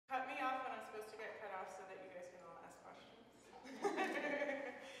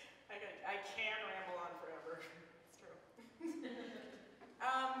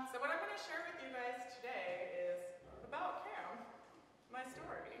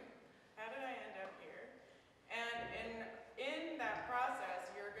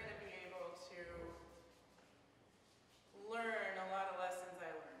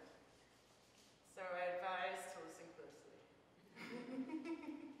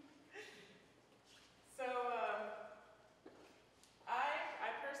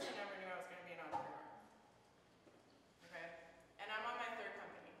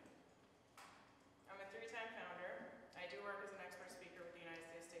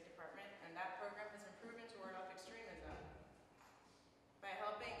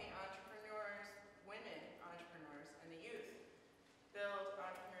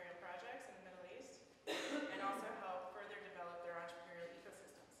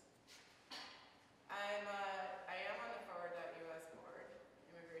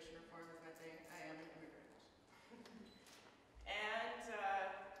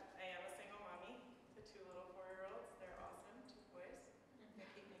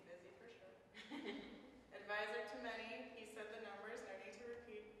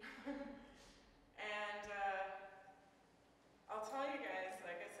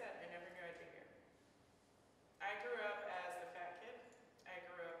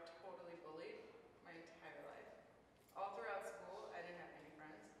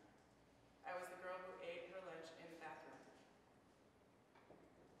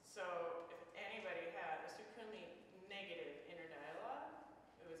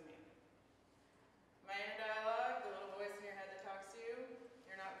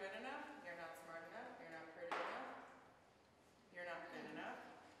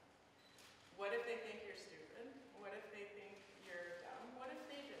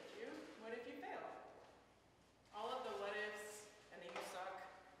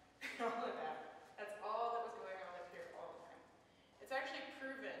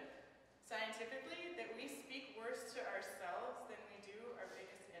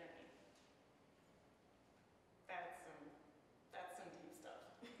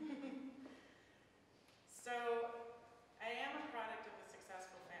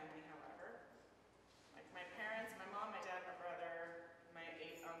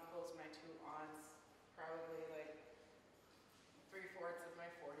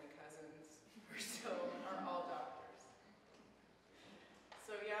still are all doctors.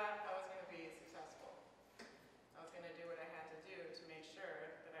 So yeah, I was going to be successful. I was going to do what I had to do to make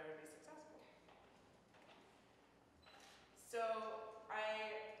sure that I would be successful. So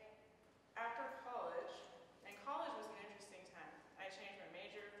after college, and college was an interesting time. I changed my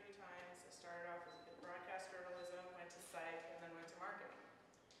major a few times. I started off as broadcast journalism, went to psych, and then went to marketing.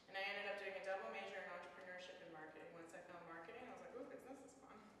 And I ended up doing a double major in entrepreneurship and marketing. Once I found marketing, I was like, ooh, business is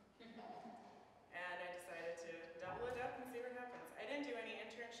fun. And I decided to double it up and see what happens. I didn't do any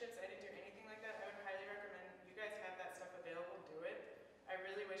internships, I didn't do anything like that. I would highly recommend you guys have that stuff available, do it. I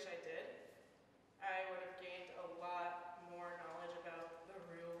really wish I did. I would have gained a lot more knowledge about the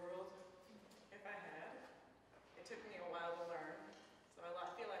real world if I had. It took me a while to learn, so I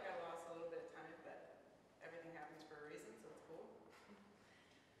feel like I lost a little bit of time, but everything happens for a reason, so it's cool.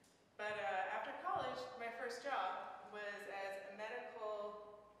 But after college, my first job was as a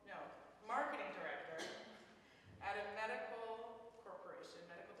marketing director at a medical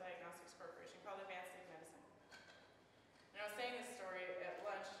diagnostics corporation called Advanced Sleep Medicine. And I was saying this story at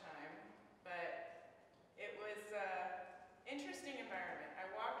lunchtime, but it was an interesting environment.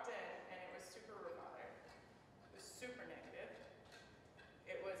 I walked in and it was super robotic. It was super negative.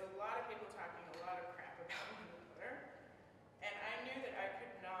 It was a lot of people talking a lot of crap about one another. And I knew that I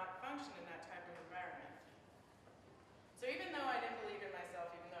could not function in that type of environment. So even though I didn't believe in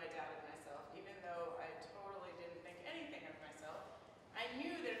myself, even though I doubted myself, even though I totally didn't think anything of myself, I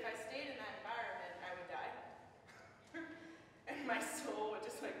knew that if I stayed in that environment, I would die. And my soul would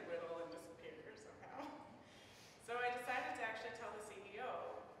just like whittle and disappear somehow. So I decided to actually tell the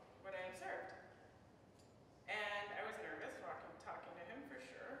CEO what I observed. And I was nervous talking to him for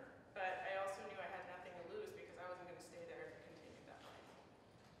sure, but I also knew I had nothing to lose because I wasn't going to stay there and continue that way.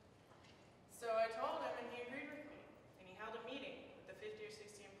 So I told him and he agreed with me. And he held a meeting with the 50 or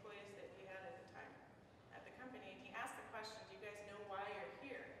 60 employees that he had at the time at the company, and he asked the question, do you guys know why you're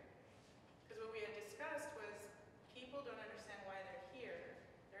here? Because what we had discussed was people don't understand why they're here.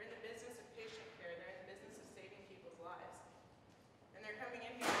 They're in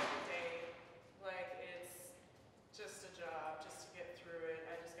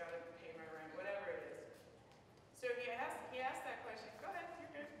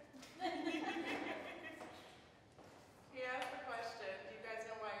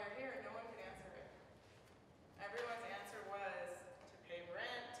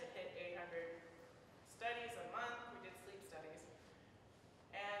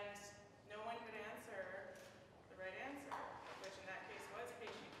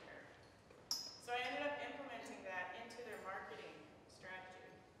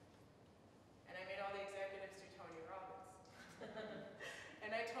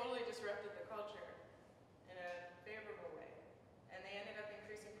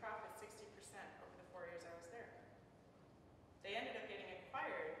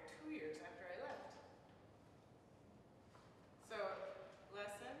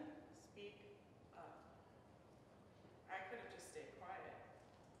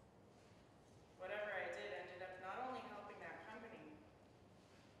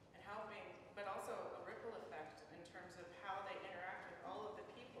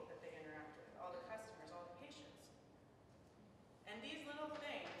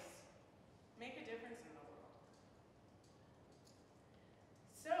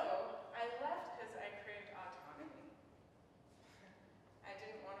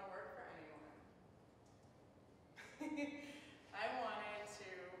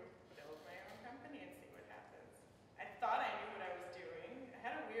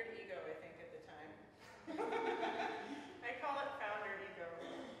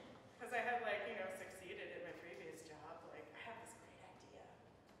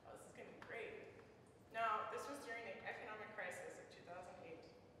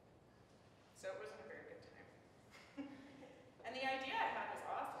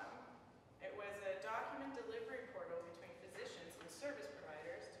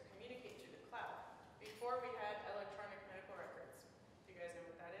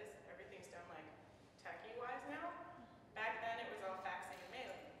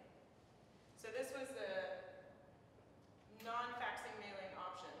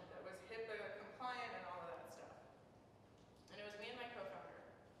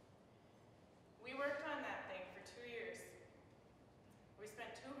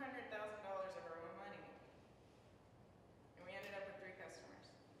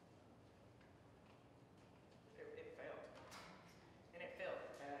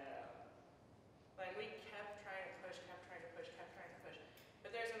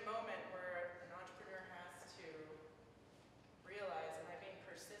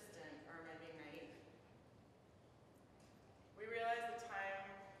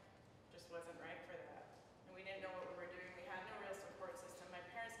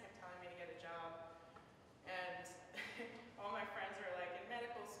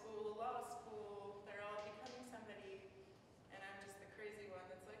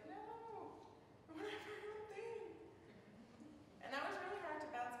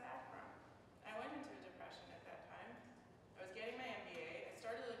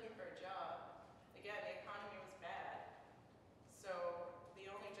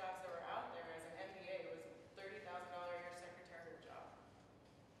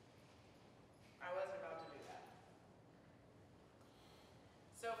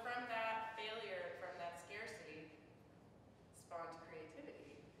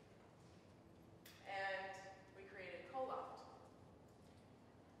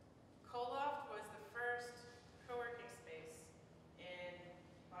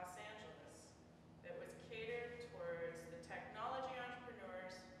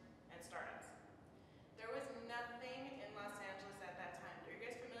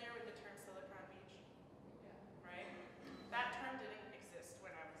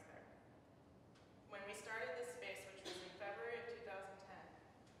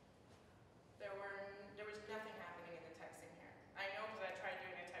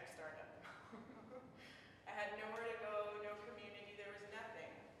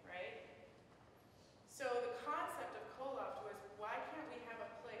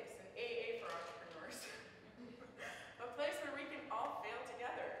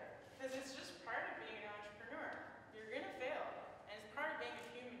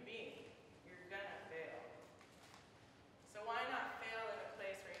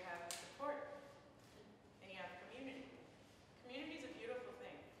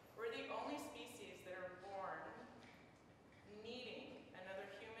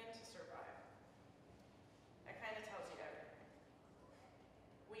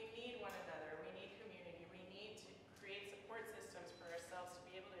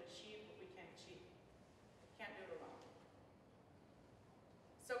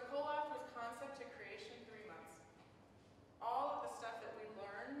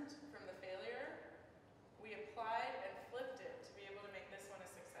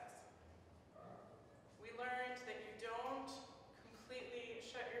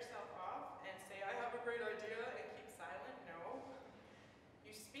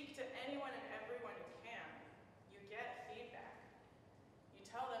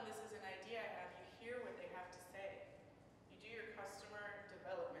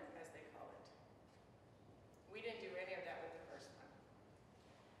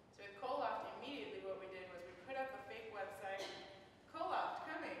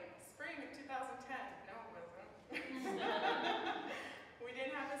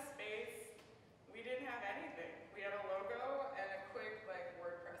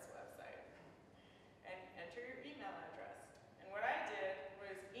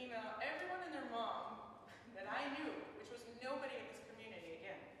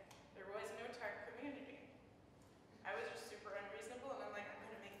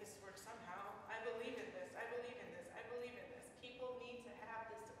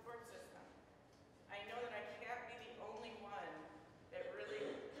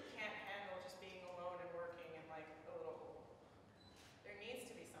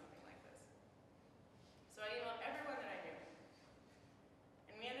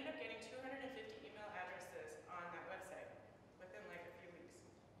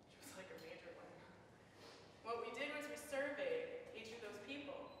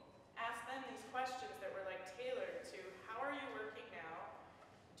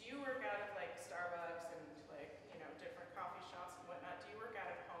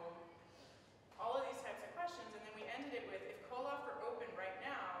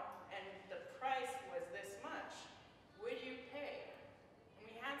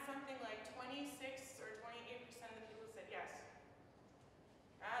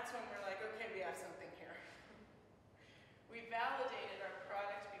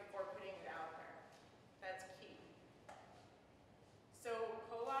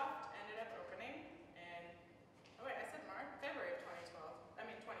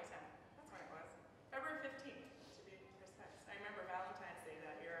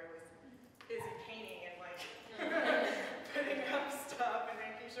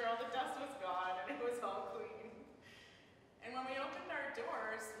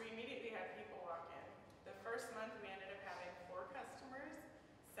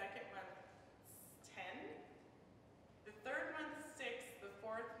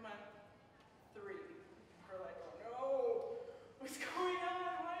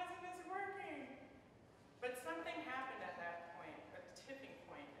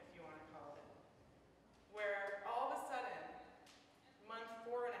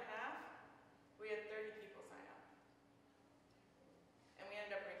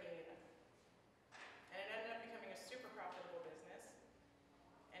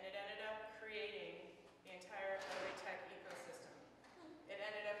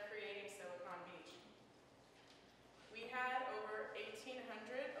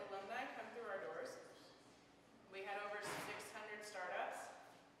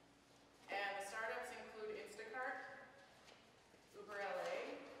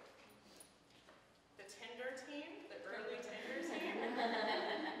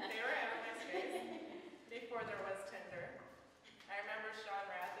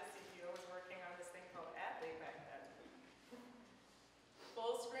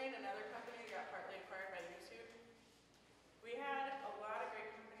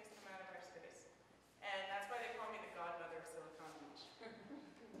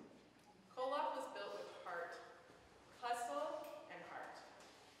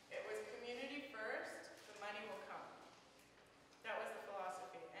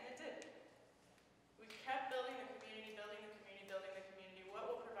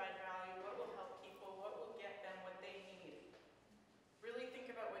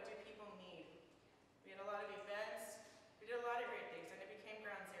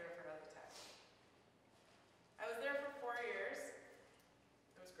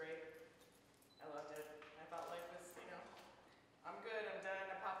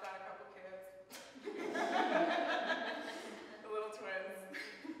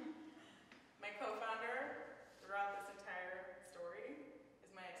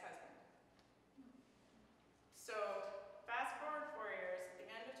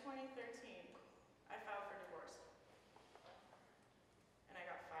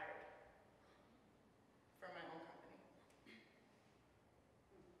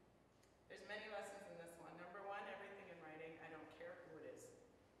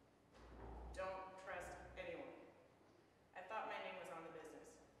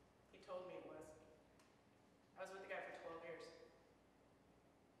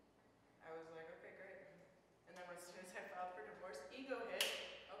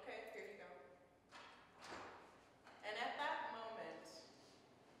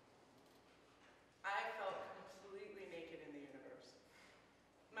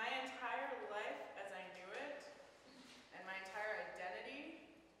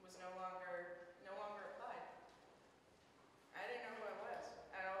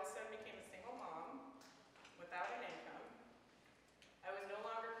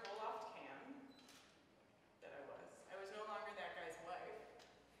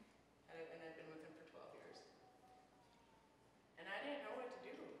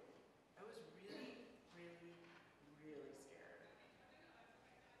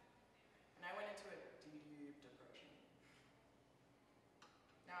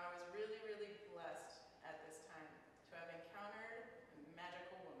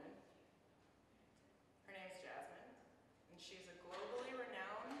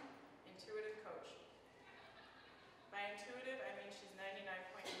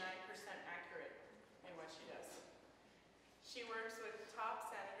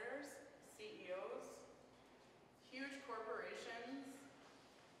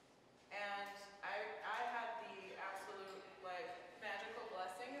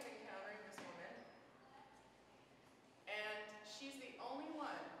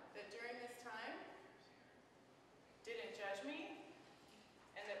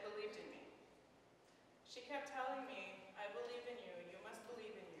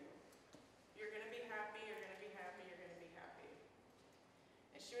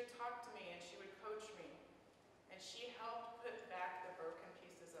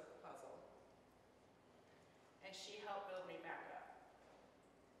and she helped build me back up.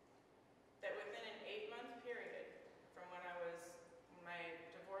 That within an 8-month period from when my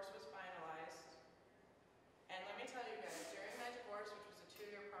divorce was finalized, and let me tell you guys, during my divorce, which was a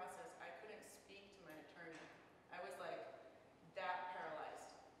 2-year process, I couldn't speak to my attorney. I was like that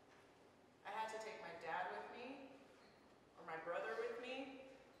paralyzed. I had to take my dad with me, or my brother with me,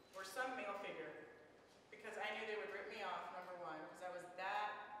 or some male figure, because I knew they would rip me off, number one, because I was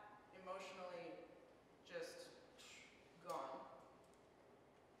that emotionally just gone.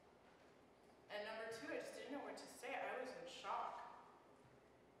 And number two, I just didn't know what to say. I was in shock.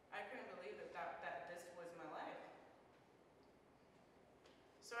 I couldn't believe that this was my life.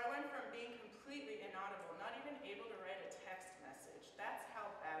 So I went from being completely inaudible, not even able to write a text message. That's how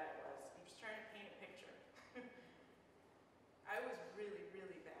bad I was. I'm just trying to paint a picture. I was really,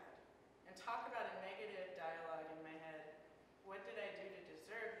 really bad. And talk about a negative dialogue in my head. What did I do to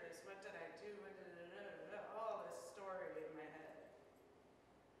deserve this? What did I do? All this story in my head.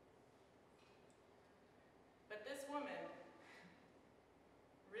 But this woman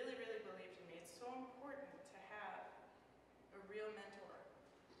really, really believed in me. It's so important to have a real mentor,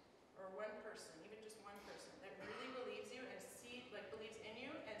 or one person, even just one person, that really believes you and believes in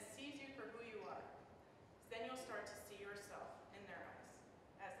you and sees you for who you are. So then you'll start to see yourself in their eyes,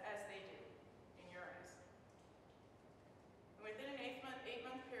 as they do in your eyes. And within an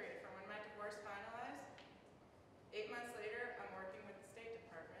 8-month period from when my divorce finalized, 8 months later, I'm working with the State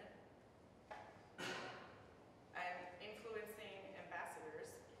Department. I'm influencing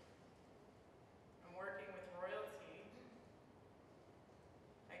ambassadors. I'm working with royalty.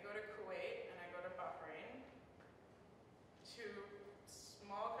 I go to Kuwait and I go to Bahrain, two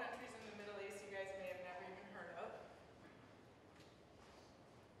small countries in the Middle East you guys may have never even heard of.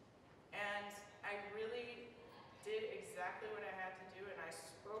 And I really did exactly what I had to do, and I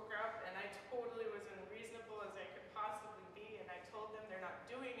spoke up, and I totally was unreasonable as I could possibly be, and I told them they're not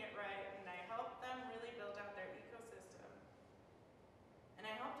doing it right, and I helped them really build out their ecosystem. And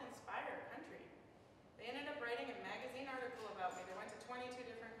I helped inspire a country. They ended up writing a magazine article about me. They went to 22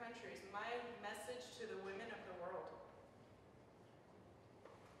 different countries. My message to the women of the world.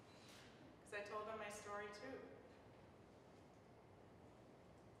 Because I told them my story too.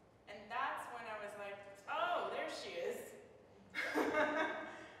 And that's when I was like, oh, there she is.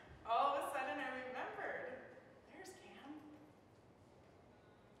 All of a sudden I remembered, there's Cam.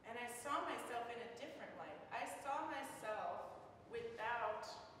 And I saw myself in a different light. I saw myself without,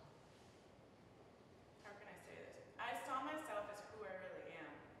 how can I say this? I saw myself as who I really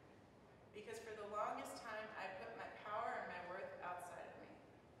am. Because for the longest time, I put my power and my worth outside of me.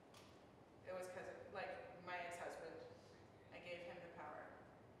 It was because, like my ex-husband, I gave him the power.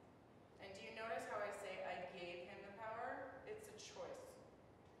 And do you notice how I say I gave him the power? It's a choice.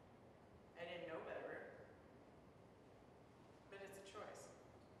 I didn't know better, but it's a choice.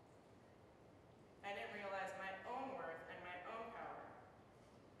 I didn't realize my own worth and my own power,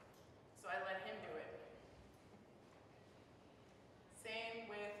 so I let him do it. Same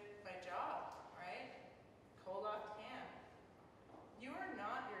with my job, right? Cold off Cam. You are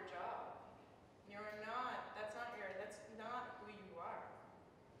not your job. That's not who you are.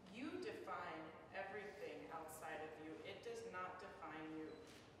 You define everything outside of you. It does not define you.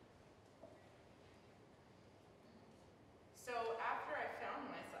 So after I found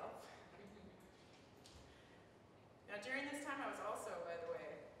myself, now during this time I was also, by the way,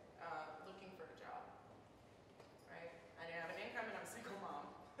 looking for a job, right? I didn't have an income and I'm a single mom.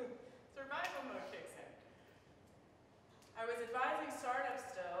 Survival mode kicks in. I was advising startups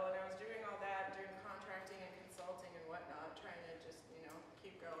still, and I was doing all that, doing contracting and consulting and whatnot, trying to just,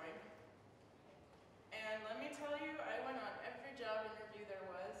 keep going. And let me tell you, I went on every job interview there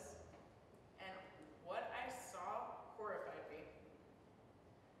was, and what I saw horrified me.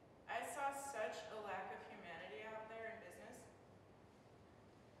 I saw such a lack of humanity out there in business.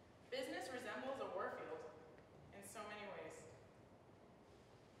 Business resembles a war field in so many ways.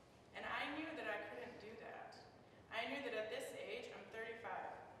 And I knew that I couldn't do that. I knew that at this age, I'm 35.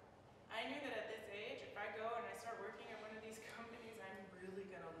 I knew that at this age, if I go and I start working at one of these companies, I'm really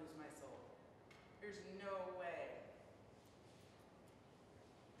gonna lose my soul. There's no way.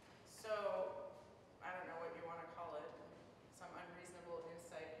 So, I don't know what you want to call it. Some unreasonable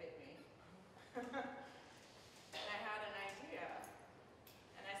insight hit me. And I had an idea.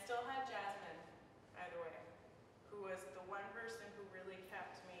 And I still had Jasmine, by the way, who was the one person who really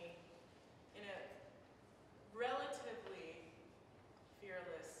kept me in a relatively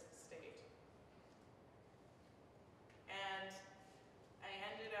fearless state. And I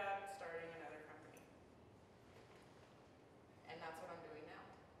ended up starting another company.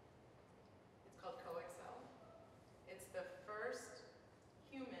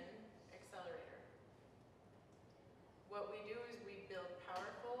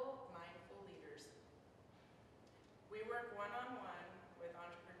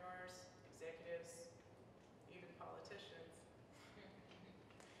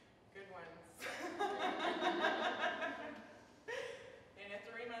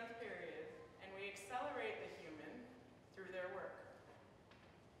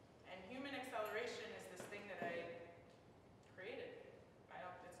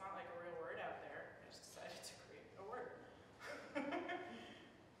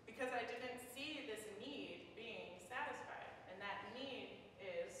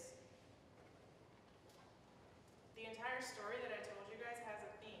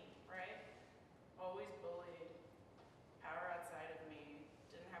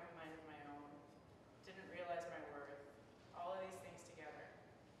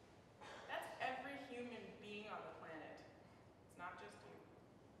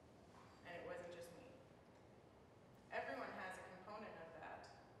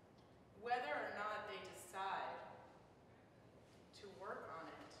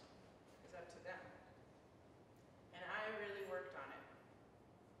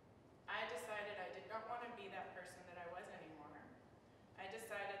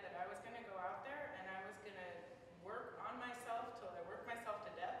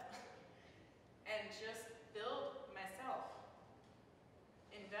 just build myself,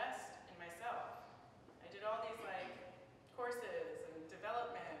 invest in myself. I did all these like courses and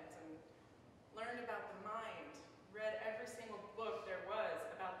development and learned about the mind, read every single book there was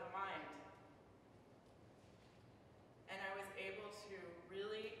about the mind. And I was able to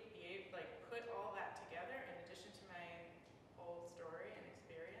really put all that together in addition to my whole story and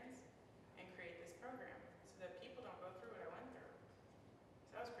experience and create this program so that people don't go through what I went through.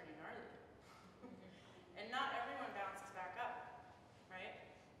 So that was pretty gnarly. And not everyone bounces back up, right?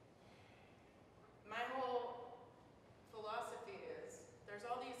 My whole philosophy is there's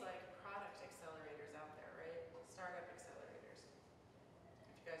all these like product accelerators out there, right? Startup accelerators.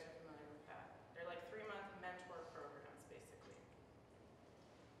 If you guys are familiar with that. They're like 3-month mentor programs, basically.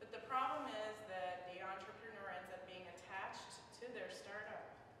 But the problem is that the entrepreneur ends up being attached to their startup,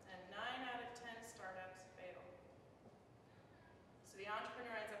 and 9 out of 10 startups fail. So the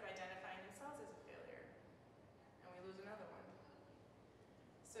entrepreneur ends up identifying themselves as a failure, and we lose another one.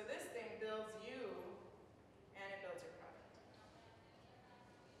 So this thing builds you, and it builds your product.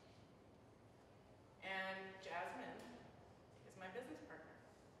 And Jasmine is my business partner.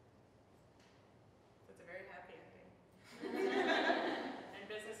 So it's a very happy ending. And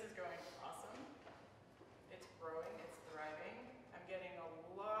business is going awesome. It's growing, it's thriving. I'm getting a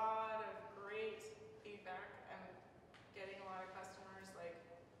lot of great feedback. I'm getting a lot of customers. Like,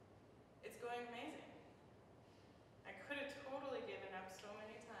 it's going amazing. I could have totally given up so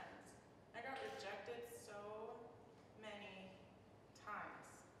many times. I got rejected so many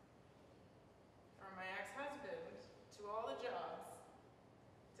times. From my ex-husband, to all the jobs,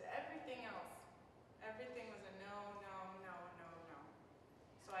 to everything else. Everything was a no, no, no, no, no.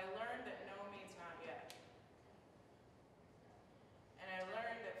 So I learned that no means not yet. And I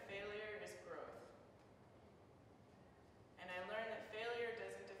learned that failure is growth. And I learned that failure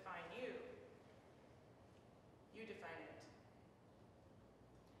doesn't define you. You define it.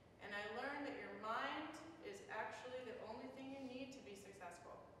 And I learned that your mind is actually the only thing you need to be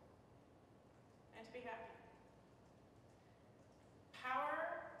successful and to be happy.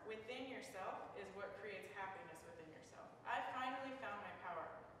 Power within yourself is what creates happiness within yourself. I finally found my power.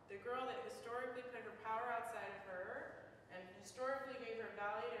 The girl that historically put her power outside of her and historically gave her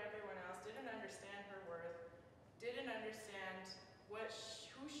value to everyone else, didn't understand her worth, didn't understand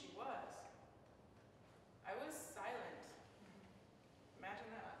who she was. I was silent. Imagine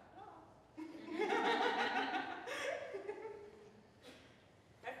that.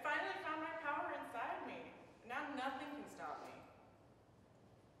 I finally found my power inside me. Now nothing can stop me.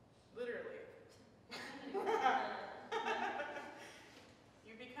 Literally.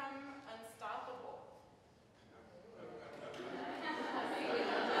 You become unstoppable.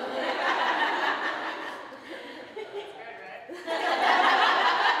 That's good, right?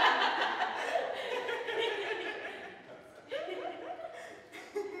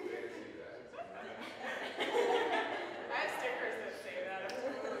 I have stickers that say that. I'm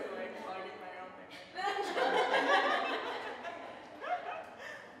totally like plugging my own thing.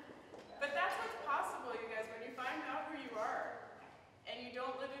 But that's what's possible, you guys, when you find out who you are and you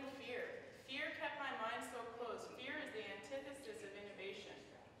don't live in fear. Fear kept my mind so closed. Fear is the antithesis of innovation.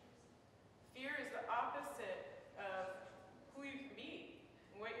 Fear is the opposite of who you can be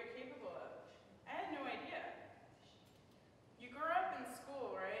and what you're capable of. I had no idea. You grow up in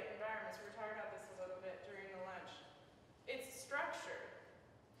school, right? Environments. We were talking about this a little bit during the lunch. It's structured.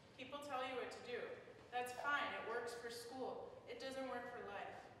 People tell you what to do. That's fine. It works for school. It doesn't work for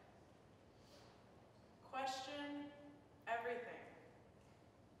life. Question everything.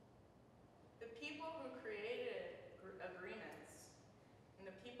 The people who created agreements, and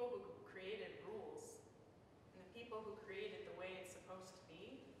the people who created rules, and the people who created the way it's supposed to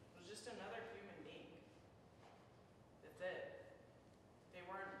be, was just another human being. That's it. They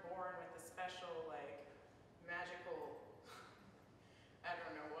weren't born with a special, like, magical, I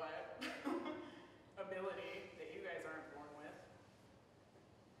don't know what, ability that you guys aren't born with.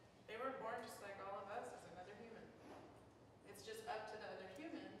 They were born just like all of us as another human. It's just up to the other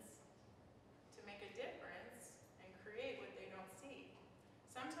humans to make a difference and create what they don't see.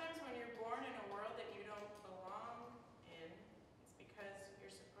 Sometimes when you're born in a world that you don't belong in, it's because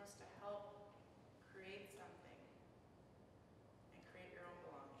you're supposed to help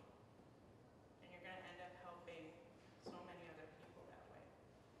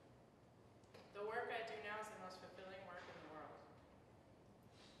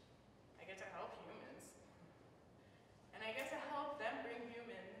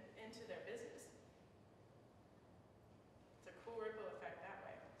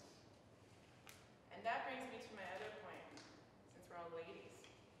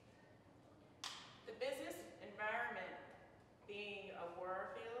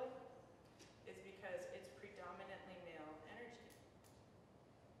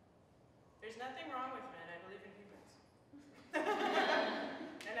There's nothing wrong with men. I believe in humans.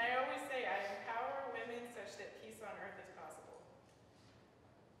 And I always say, I empower women such that peace on earth is possible.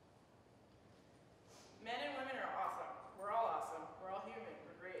 Men and women are awesome. We're all awesome. We're all human.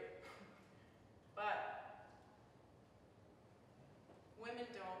 We're great. But women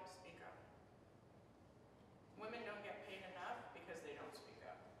don't speak up. Women don't get paid enough because they don't speak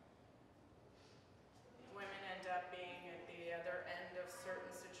up. Women end up being at the other end of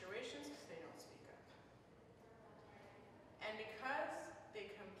certain situations because they don't speak up. And because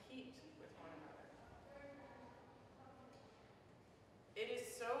they compete with one another. It is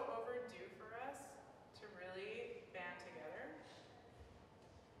so overdue for us to really band together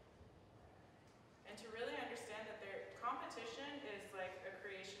and to really understand that competition is like a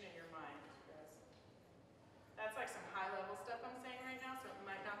creation in your mind, guys. That's like some high-level stuff I'm saying right now, so it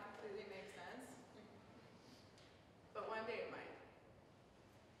might not completely make sense. But one day it might.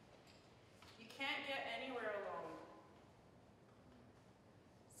 You can't get anywhere alone.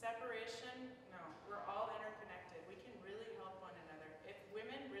 Separation, no. We're all interconnected. We can really help one another. If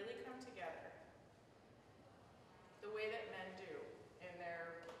women really come together the way that men do in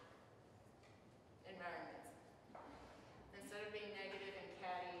their environments, instead of being negative and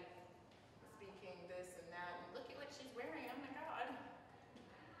catty, speaking this and that, and look at what she's wearing, oh my God.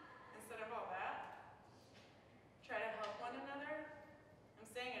 Instead of all that, try to help one another. I'm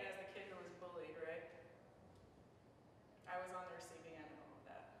saying it as the kid who was bullied, right? I was on the receiving end of all of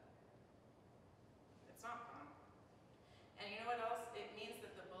that. It's not fun. And you know what else? It means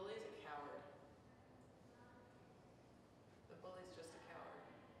that the bully's a coward. The bully's just a coward.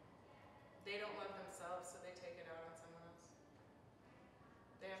 They don't love themselves, so they take it out on someone else.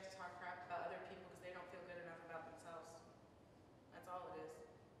 They have to talk crap about other people because they don't feel good enough about themselves. That's all it is.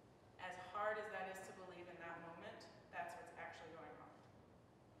 As hard as that is to believe in that moment, that's what's actually going on.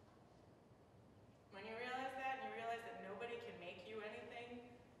 When you realize that, and you realize that nobody can make you anything,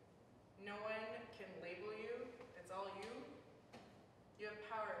 no one can label you, it's all you, you have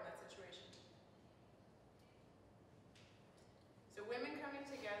power in that situation. So women coming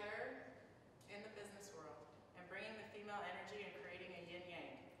together in the business world and bringing the female energy and creating a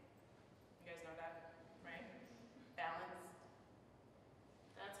yin-yang. You guys know that, right? Balance.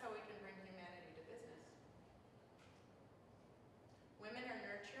 That's how we can bring humanity to business. Women are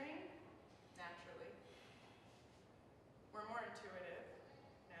nurturing, naturally. We're more intuitive,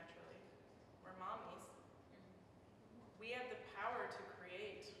 naturally. We're mommies. We have the power to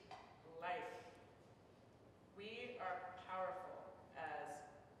create life. We are powerful as,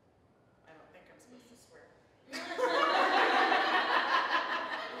 I don't think I'm supposed to swear.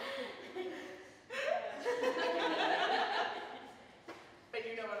 But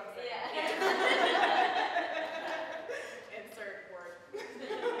you know what I'm saying. Yeah. Insert word.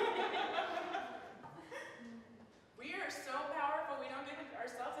 We are so powerful, we don't give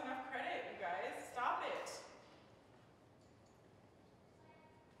ourselves enough credit, you guys. Stop it.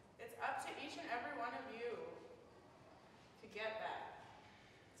 It's up to each and every one of you to get that.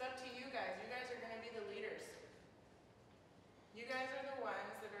 It's up to you guys. You guys are going to be the leaders. You guys are the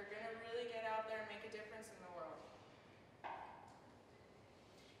ones that are going to really get out there and make a difference in the world.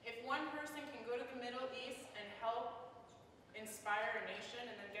 If one person can go to the Middle East and help inspire a nation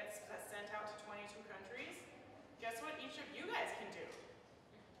and then get sent out to 22 countries, guess what each of you guys can do?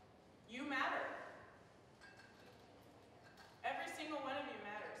 You matter. Every single one of you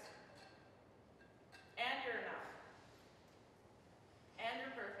matters. And you're enough. And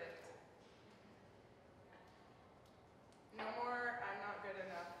you're perfect. No more, I'm not good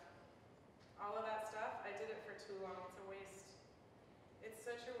enough. All of that stuff, I did it for too long. It's a waste. It's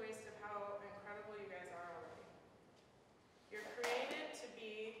such a waste of how incredible you guys are already. You're created to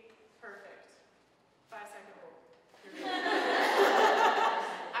be perfect. 5-second rule.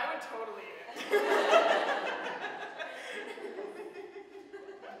 I would totally eat it.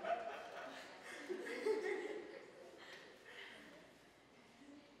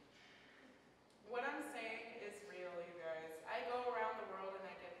 What I'm saying is real, you guys. I go around the world and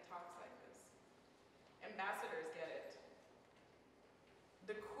I give talks like this. Ambassadors get it.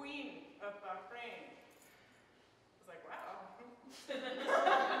 The Queen of Bahrain was like, wow.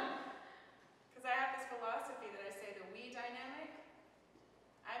 Because I have this philosophy that I say the we dynamic.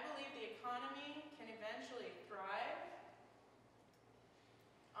 I believe the economy can eventually thrive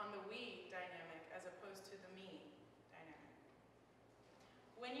on the we dynamic as opposed to the me dynamic.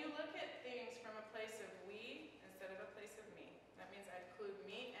 When you look at things from a place of we instead of a place of me, that means I include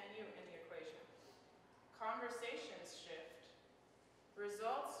me and you in the equation. Conversations shift,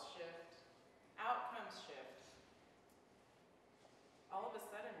 results shift, outcomes shift. All of a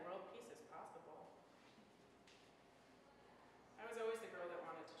sudden, world peace is possible.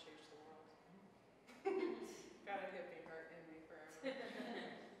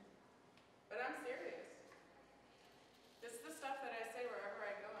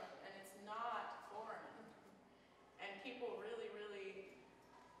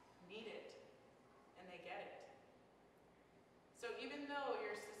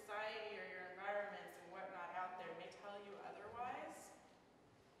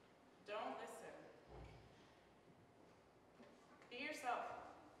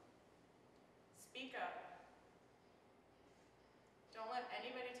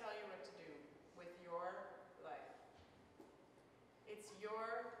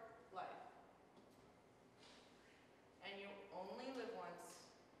 your life. And you only live once,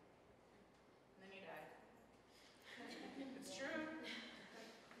 and then you die. It's true.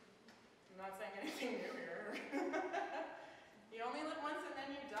 I'm not saying anything new here. You only live once and then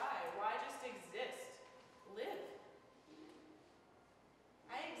you die. Why just exist? Live.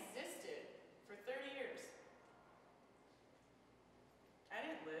 I existed for 30 years. I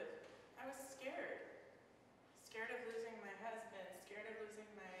didn't live. I was scared. Scared of losing my husband, scared of losing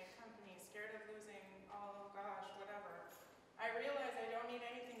my company, scared of losing, oh gosh, whatever. I realize I don't need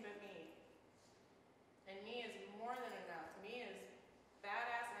anything but me. And me is more than enough. Me is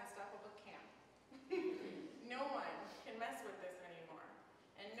badass, unstoppable camp. No one can mess with this anymore.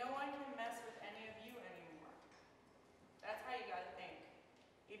 And no one can mess with any of you anymore. That's how you gotta think.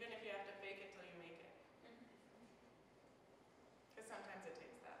 Even if you have to fake it till you make it. Because sometimes it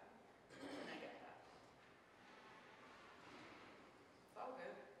takes that. And I get that. It's all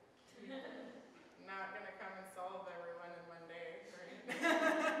good. I'm not gonna come and solve everyone in one day, right?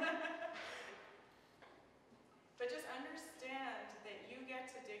 But just understand that you get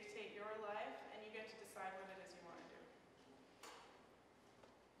to dictate your life and you get to decide what it is you want to do.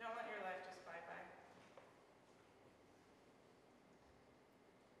 Don't let your life just bye-bye.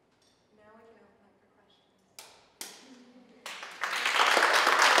 Now we can open up for questions.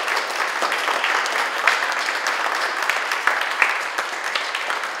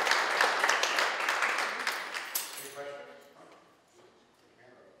 Any questions?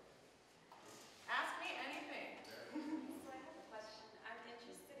 Ask me anything. So I have a question. I'm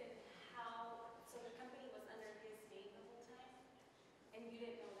interested in how, so the company was under his name the whole time, and you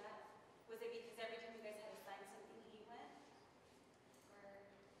didn't know that? Was it because every time you guys had to sign something, he went? Or?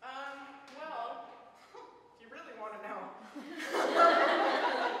 Well, you really want to know.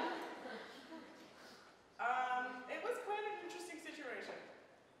 It was quite an interesting situation.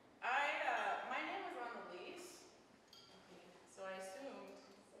 My name was on the lease, so I assumed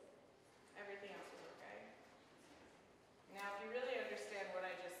everything else was okay. Now, if you really understand what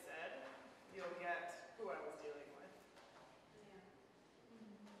I just said, you'll get who I was dealing with. Yeah.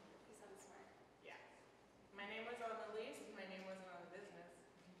 He sounds smart. Yeah. My name was on the lease, my name wasn't on the business.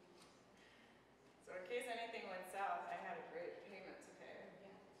 So in case anything went south, I had a great payment to pay.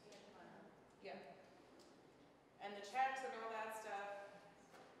 Yeah. And the checks and all that stuff,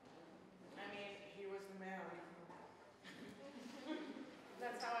 I mean, he was the man.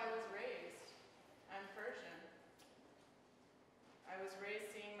 That's how I was raised. I'm Persian. I was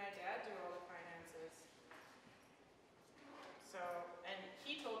raised seeing my dad do all the finances. So, and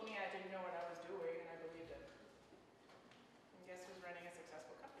he told me I didn't know what I was doing, and I believed it. And guess who's running a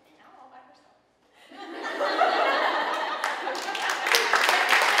successful company now all by herself?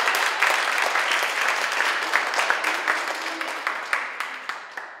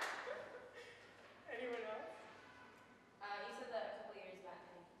 Anyone else? You said that a couple years back,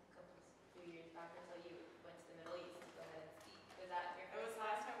 few years back or so, you went to the Middle East to go ahead and speak. Was that your It was first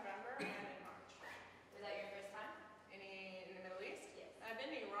time? last November and in March. Was that your first time? In the Middle East? Yes. I've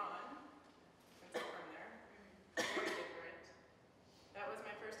been to Iran, since I'm from there. Very different. That was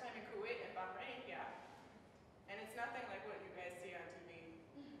my first time in Kuwait and Bahrain, yeah. And it's nothing like what you guys see on TV.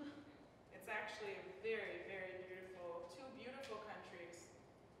 It's actually very, very beautiful, two beautiful countries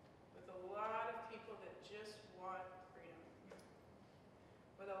with a lot of people that just want freedom.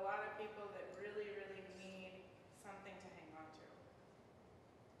 With a lot of people that really, really need something to hang on to.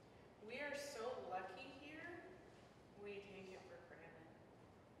 We are so lucky here, we take it for granted.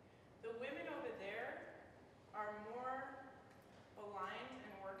 The women over there are more aligned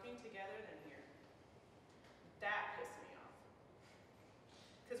and working together than here. That pissed me off.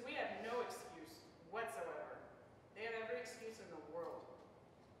 Because we have no excuse whatsoever. They have every excuse in the world.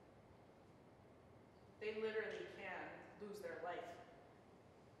 They literally can lose their life